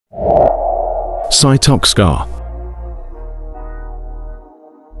Sytoxcar.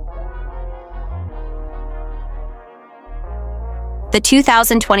 The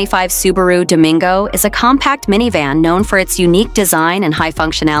 2025 Subaru Domingo is a compact minivan known for its unique design and high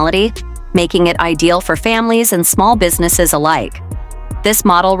functionality, making it ideal for families and small businesses alike. This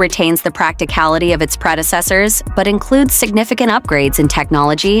model retains the practicality of its predecessors, but includes significant upgrades in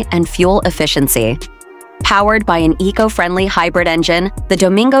technology and fuel efficiency. Powered by an eco-friendly hybrid engine, the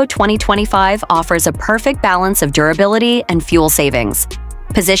Domingo 2025 offers a perfect balance of durability and fuel savings,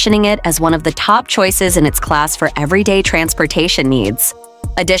 positioning it as one of the top choices in its class for everyday transportation needs.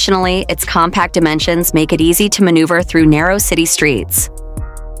 Additionally, its compact dimensions make it easy to maneuver through narrow city streets.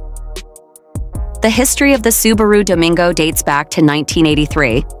 The history of the Subaru Domingo dates back to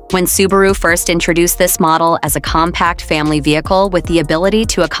 1983, when Subaru first introduced this model as a compact family vehicle with the ability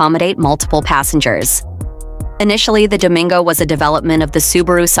to accommodate multiple passengers. Initially, the Domingo was a development of the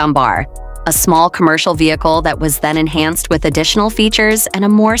Subaru Sambar, a small commercial vehicle that was then enhanced with additional features and a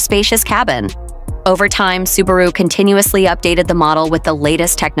more spacious cabin. Over time, Subaru continuously updated the model with the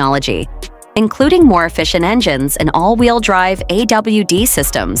latest technology, including more efficient engines and all-wheel drive AWD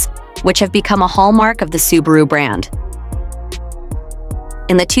systems, which have become a hallmark of the Subaru brand.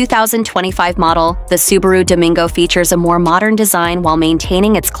 In the 2025 model, the Subaru Domingo features a more modern design while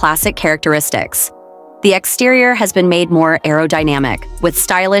maintaining its classic characteristics. The exterior has been made more aerodynamic, with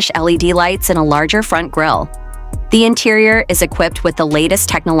stylish LED lights and a larger front grille. The interior is equipped with the latest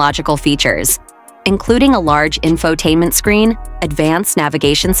technological features, including a large infotainment screen, advanced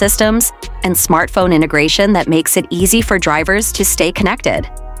navigation systems, and smartphone integration that makes it easy for drivers to stay connected.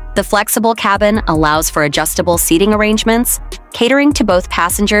 The flexible cabin allows for adjustable seating arrangements, catering to both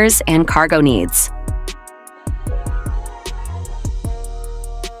passengers and cargo needs.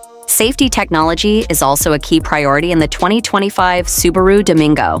 Safety technology is also a key priority in the 2025 Subaru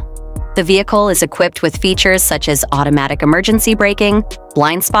Domingo. The vehicle is equipped with features such as automatic emergency braking,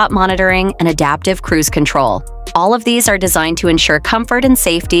 blind spot monitoring, and adaptive cruise control. All of these are designed to ensure comfort and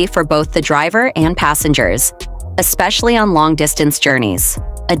safety for both the driver and passengers, especially on long-distance journeys.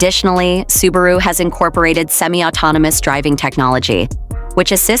 Additionally, Subaru has incorporated semi-autonomous driving technology,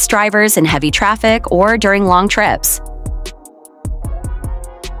 which assists drivers in heavy traffic or during long trips.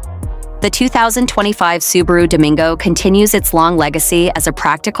 The 2025 Subaru Domingo continues its long legacy as a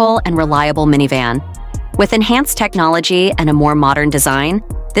practical and reliable minivan. With enhanced technology and a more modern design,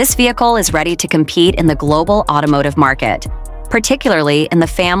 this vehicle is ready to compete in the global automotive market, particularly in the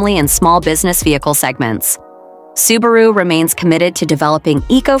family and small business vehicle segments. Subaru remains committed to developing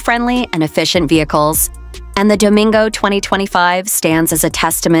eco-friendly and efficient vehicles, and the Domingo 2025 stands as a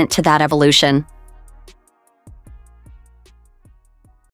testament to that evolution.